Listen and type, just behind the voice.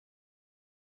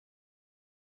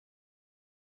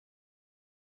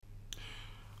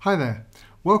Hi there,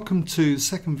 welcome to the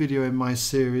second video in my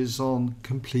series on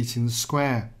completing the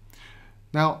square.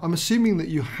 Now I'm assuming that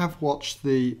you have watched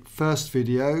the first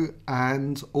video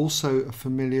and also are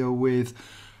familiar with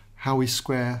how we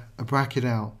square a bracket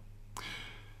out.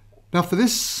 Now for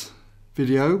this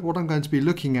video what I'm going to be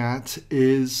looking at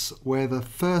is where the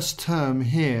first term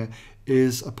here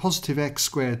is a positive x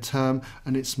squared term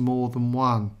and it's more than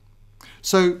 1.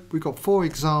 So we've got 4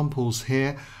 examples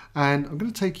here, and I'm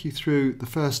going to take you through the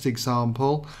first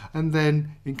example and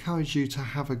then encourage you to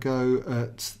have a go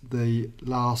at the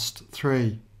last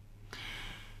 3.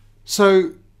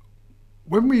 So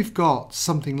when we've got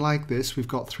something like this, we've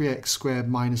got 3x squared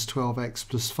minus 12x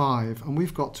plus 5, and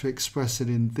we've got to express it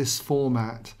in this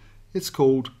format. It's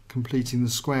called completing the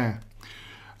square.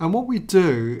 And what we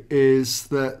do is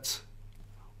that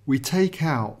we take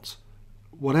out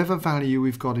whatever value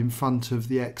we've got in front of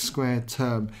the x squared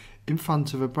term in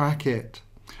front of a bracket,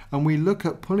 and we look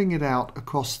at pulling it out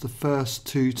across the first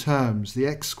 2 terms, the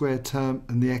x squared term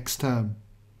and the x term.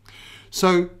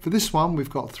 So for this one we've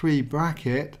got 3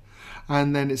 bracket,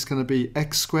 and then it's going to be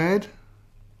x squared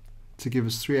to give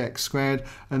us 3x squared,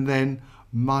 and then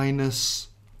minus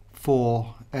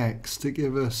 4x to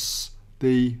give us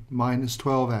the minus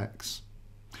 12x.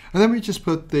 And then we just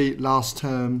put the last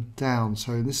term down.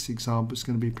 So in this example it's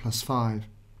going to be plus 5.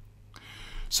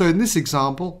 So in this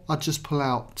example I'll just pull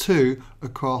out 2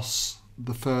 across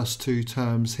the first 2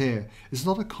 terms here. It's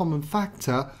not a common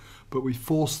factor, but we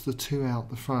force the 2 out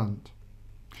the front.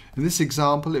 In this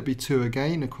example it'd be 2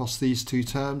 again across these 2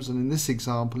 terms, and in this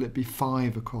example it'd be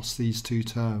 5 across these 2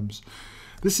 terms.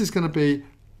 This is going to be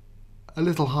a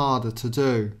little harder to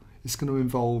do. It's going to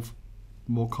involve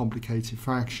more complicated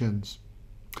fractions.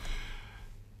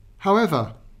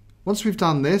 However, once we've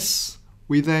done this,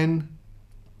 we then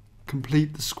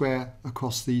complete the square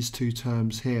across these 2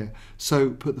 terms here.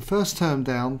 So put the first term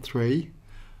down, 3,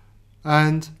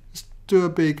 and let's do a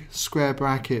big square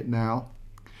bracket now.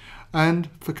 And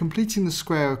for completing the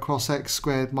square across x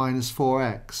squared minus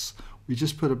 4x, we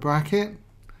just put a bracket,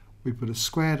 we put a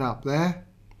squared up there,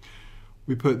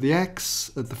 we put the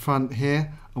x at the front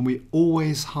here, and we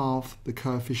always halve the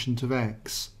coefficient of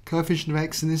x. Coefficient of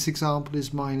x in this example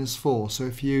is minus 4, so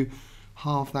if you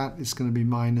halve that it's going to be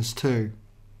minus 2.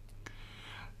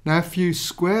 Now if you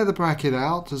square the bracket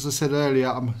out, as I said earlier,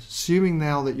 I'm assuming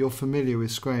now that you're familiar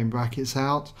with squaring brackets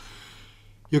out,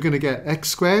 you're going to get x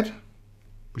squared,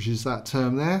 which is that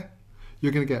term there.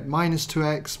 You're going to get minus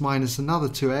 2x minus another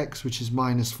 2x, which is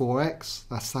minus 4x.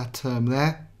 That's that term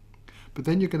there. But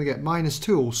then you're going to get minus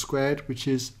 2 all squared, which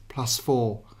is plus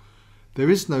 4. There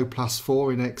is no plus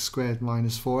 4 in x squared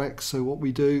minus 4x, so what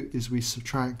we do is we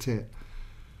subtract it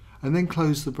and then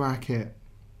close the bracket.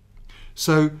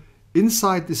 So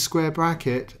inside this square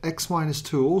bracket, x minus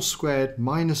 2 all squared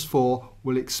minus 4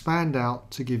 will expand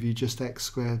out to give you just x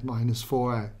squared minus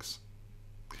 4x.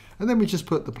 And then we just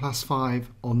put the plus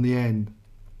 5 on the end.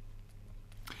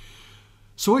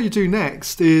 So what you do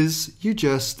next is you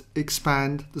just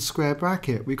expand the square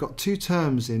bracket. We've got 2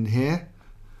 terms in here,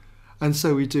 and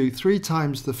so we do 3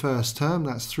 times the first term,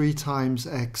 that's 3 times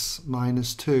x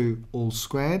minus 2 all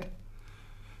squared.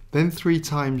 Then 3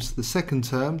 times the second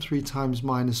term, 3 times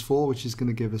minus 4, which is going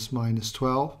to give us minus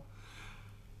 12.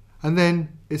 And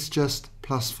then it's just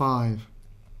plus 5.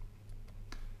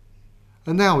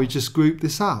 And now we just group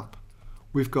this up.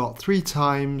 We've got 3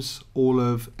 times all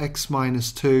of x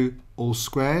minus 2 all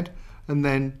squared, and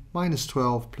then minus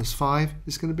 12 plus 5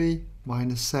 is going to be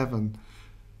minus 7.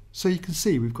 So you can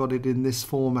see we've got it in this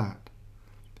format.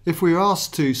 If we were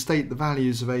asked to state the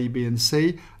values of a, b and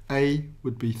c, a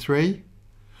would be 3,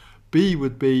 b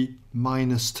would be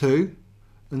minus 2,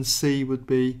 and c would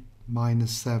be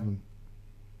minus 7.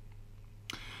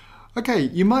 Okay,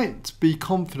 you might be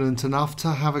confident enough to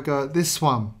have a go at this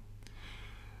one.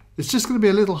 It's just going to be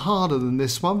a little harder than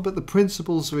this one, but the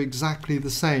principles are exactly the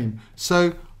same.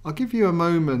 So I'll give you a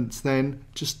moment then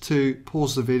just to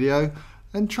pause the video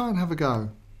and try and have a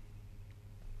go.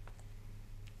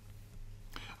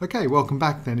 Okay, welcome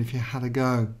back then if you had a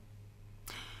go.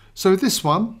 So with this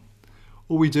one,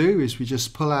 all we do is we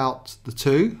just pull out the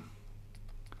 2.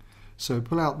 So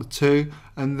pull out the 2,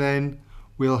 and then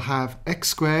we'll have x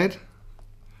squared.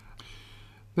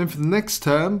 Then for the next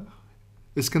term,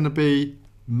 it's going to be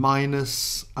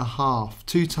minus a half.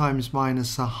 2 times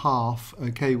minus a half,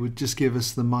 okay, would just give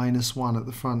us the minus 1 at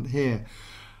the front here.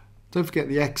 Don't forget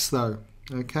the x though,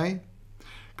 okay?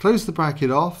 Close the bracket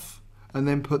off and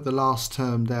then put the last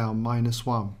term down, minus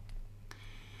 1.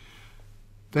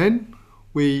 Then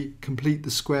we complete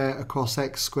the square across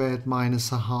x squared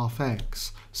minus a half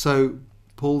x. So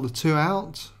pull the 2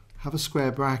 out, have a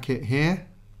square bracket here,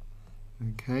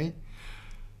 Okay,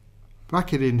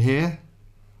 bracket in here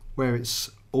where it's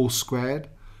all squared,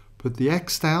 put the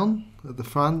x down at the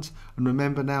front, and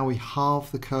remember now we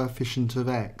halve the coefficient of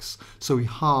x, so we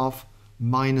halve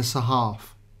minus a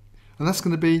half, and that's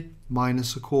going to be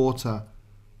minus a quarter.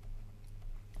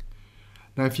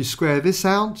 Now if you square this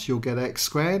out, you'll get x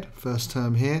squared, first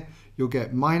term here. You'll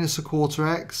get minus a quarter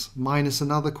x minus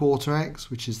another quarter x,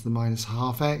 which is the minus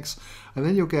half x, and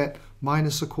then you'll get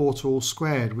minus a quarter all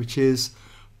squared, which is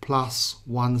plus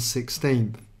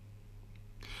 1/16.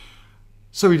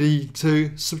 So we need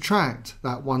to subtract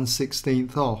that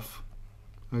 1/16 off,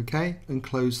 okay, and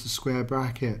close the square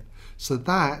bracket. So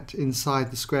that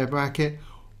inside the square bracket,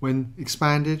 when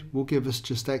expanded, will give us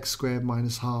just x squared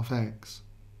minus half x.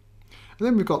 And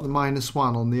then we've got the minus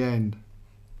 1 on the end.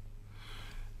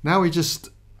 Now we just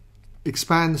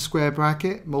expand the square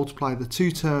bracket, multiply the two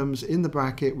terms in the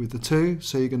bracket with the 2,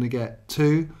 so you're going to get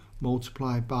 2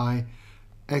 multiplied by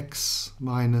x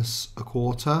minus a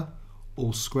quarter,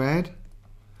 all squared.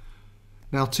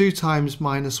 Now 2 times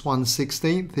minus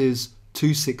 1/16 is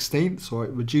 2/16, or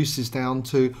it reduces down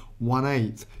to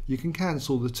 1/8. You can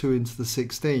cancel the 2 into the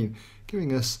 16,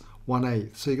 giving us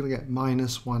 1/8. So you're going to get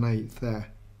minus 1/8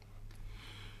 there.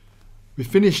 We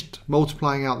finished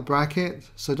multiplying out the bracket,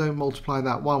 so don't multiply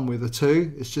that 1 with a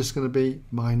 2, it's just going to be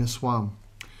minus 1.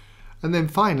 And then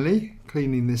finally,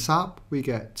 cleaning this up, we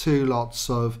get 2 lots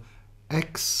of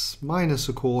x minus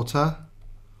a quarter,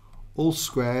 all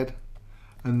squared,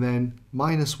 and then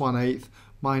minus 1/8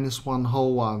 minus 1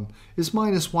 whole 1. It's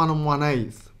minus 1 and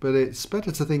 1/8, but it's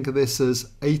better to think of this as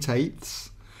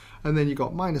 8/8, and then you've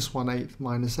got minus 1/8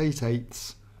 minus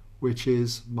 8/8, which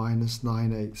is minus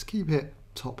 9/8. Keep it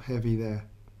top heavy there.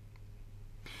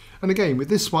 And again with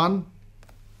this one,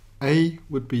 A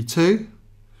would be 2,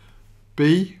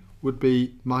 B would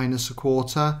be minus a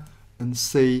quarter, and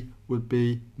C would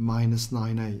be minus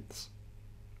 9/8.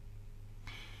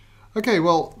 Okay,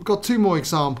 well we've got 2 more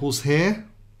examples here.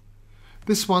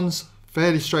 This one's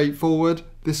fairly straightforward.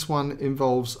 This one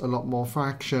involves a lot more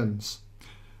fractions.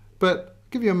 But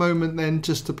I'll give you a moment then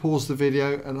just to pause the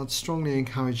video, and I'd strongly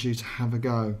encourage you to have a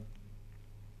go.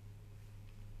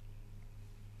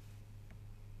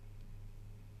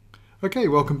 Okay,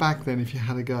 welcome back then if you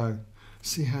had a go.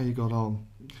 See how you got on.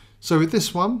 So with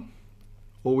this one,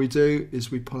 all we do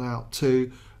is we pull out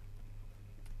 2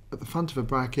 at the front of a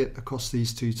bracket across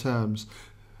these 2 terms.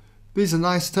 These are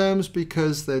nice terms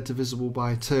because they're divisible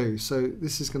by 2. So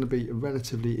this is going to be a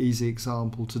relatively easy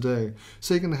example to do.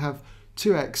 So you're going to have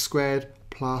 2x squared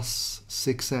plus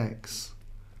 6x.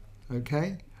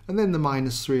 Okay, and then the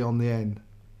minus 3 on the end.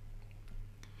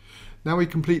 Now we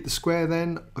complete the square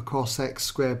then across x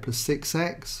squared plus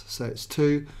 6x, so it's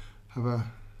 2, have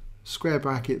a square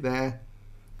bracket there,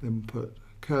 then put a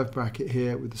curved bracket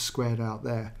here with the squared out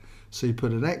there. So you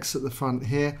put an x at the front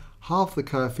here, half the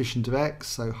coefficient of x,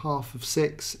 so half of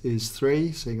 6 is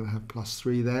 3, so you're going to have plus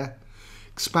 3 there.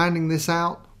 Expanding this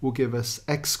out will give us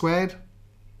x squared.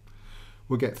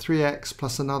 We'll get 3x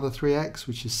plus another 3x,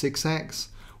 which is 6x.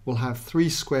 We'll have 3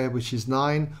 squared, which is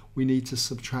 9. We need to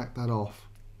subtract that off.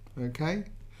 Okay,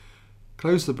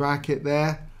 close the bracket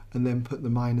there and then put the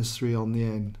minus 3 on the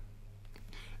end.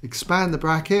 Expand the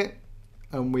bracket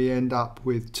and we end up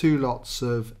with 2 lots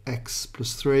of x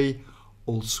plus 3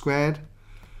 all squared.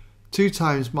 2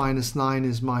 times minus 9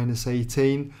 is minus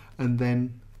 18, and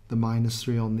then the minus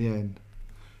 3 on the end.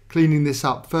 Cleaning this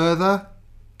up further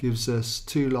gives us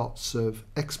 2 lots of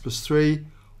x plus 3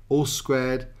 all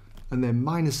squared, and then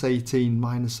minus 18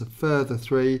 minus a further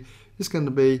 3 is going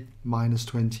to be minus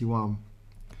 21.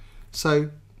 So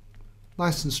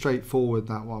nice and straightforward,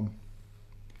 that one.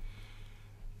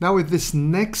 Now with this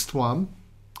next one,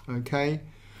 okay,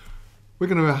 we're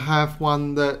going to have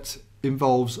one that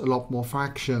involves a lot more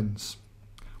fractions.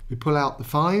 We pull out the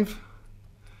 5,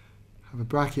 have a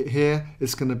bracket here,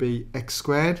 it's going to be x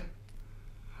squared,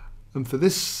 and for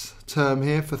this term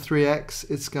here, for 3x,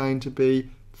 it's going to be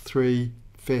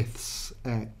 3/5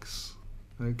 x.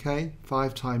 Okay,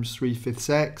 5 times 3/5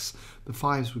 x, the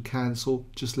 5's would cancel,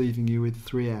 just leaving you with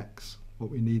 3x,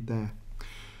 what we need there.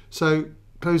 So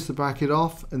close the bracket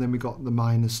off, and then we got the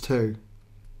minus 2.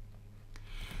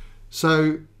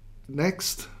 So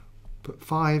next, put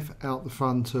 5 out the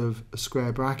front of a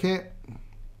square bracket,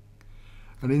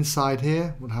 and inside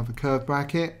here we'll have a curved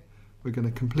bracket. We're going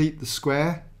to complete the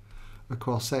square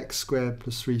across x squared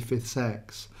plus 3/5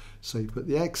 x. So you put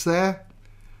the x there.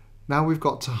 Now we've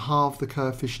got to halve the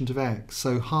coefficient of x.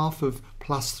 So half of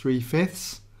plus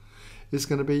 3/5 is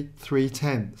going to be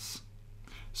 3/10.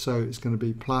 So it's going to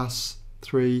be plus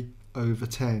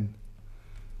 3/10.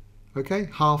 Okay,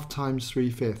 half times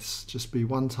 3/5, just be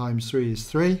 1 times 3 is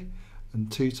 3,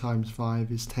 and 2 times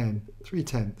 5 is 10,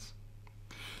 3/10.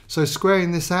 So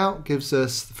squaring this out gives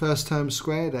us the first term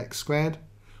squared, x squared.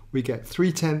 We get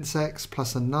 3/10 x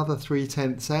plus another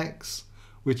 3/10 x,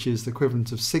 which is the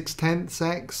equivalent of 6/10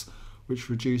 x, which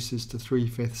reduces to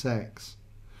 3/5 x.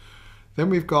 Then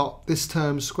we've got this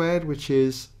term squared, which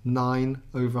is 9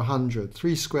 over 100.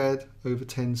 3 squared over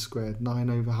 10 squared, 9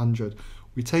 over 100.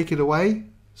 We take it away,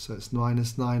 so it's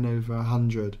minus 9 over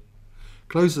 100.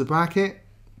 Close the bracket,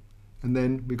 and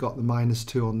then we've got the minus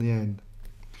 2 on the end.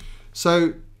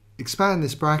 So expand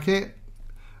this bracket,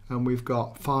 and we've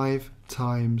got 5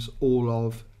 times all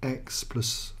of x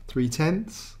plus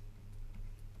 3/10,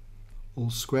 all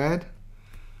squared.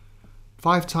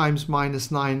 5 times minus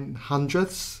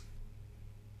 9/100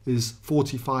 is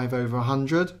 45 over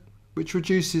 100, which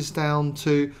reduces down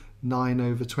to 9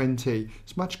 over 20.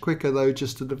 It's much quicker though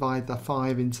just to divide the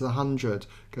 5 into the 100,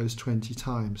 goes 20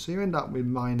 times. So you end up with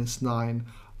minus 9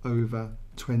 over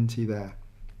 20 there.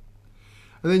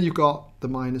 And then you've got the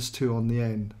minus 2 on the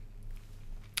end.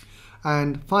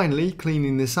 And finally,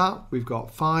 cleaning this up, we've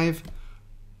got 5,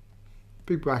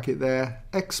 big bracket there,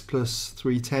 x plus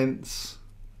 3/10,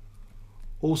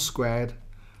 all squared.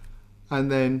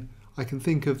 And then I can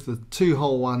think of the 2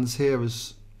 whole ones here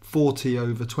as 40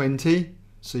 over 20.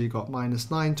 So you've got minus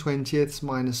 9/20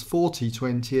 minus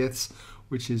 40/20,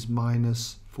 which is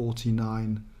minus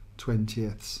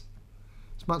 49/20.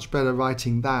 It's much better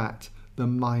writing that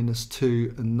than minus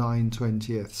 2 and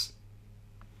 9/20.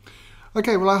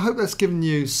 Okay, well I hope that's given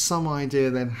you some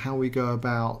idea then how we go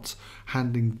about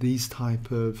handling these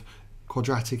type of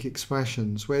quadratic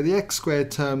expressions, where the x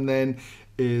squared term then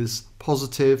is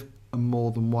positive and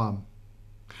more than 1.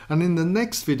 And in the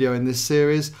next video in this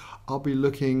series, I'll be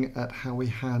looking at how we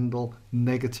handle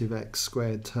negative x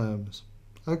squared terms.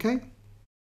 Okay?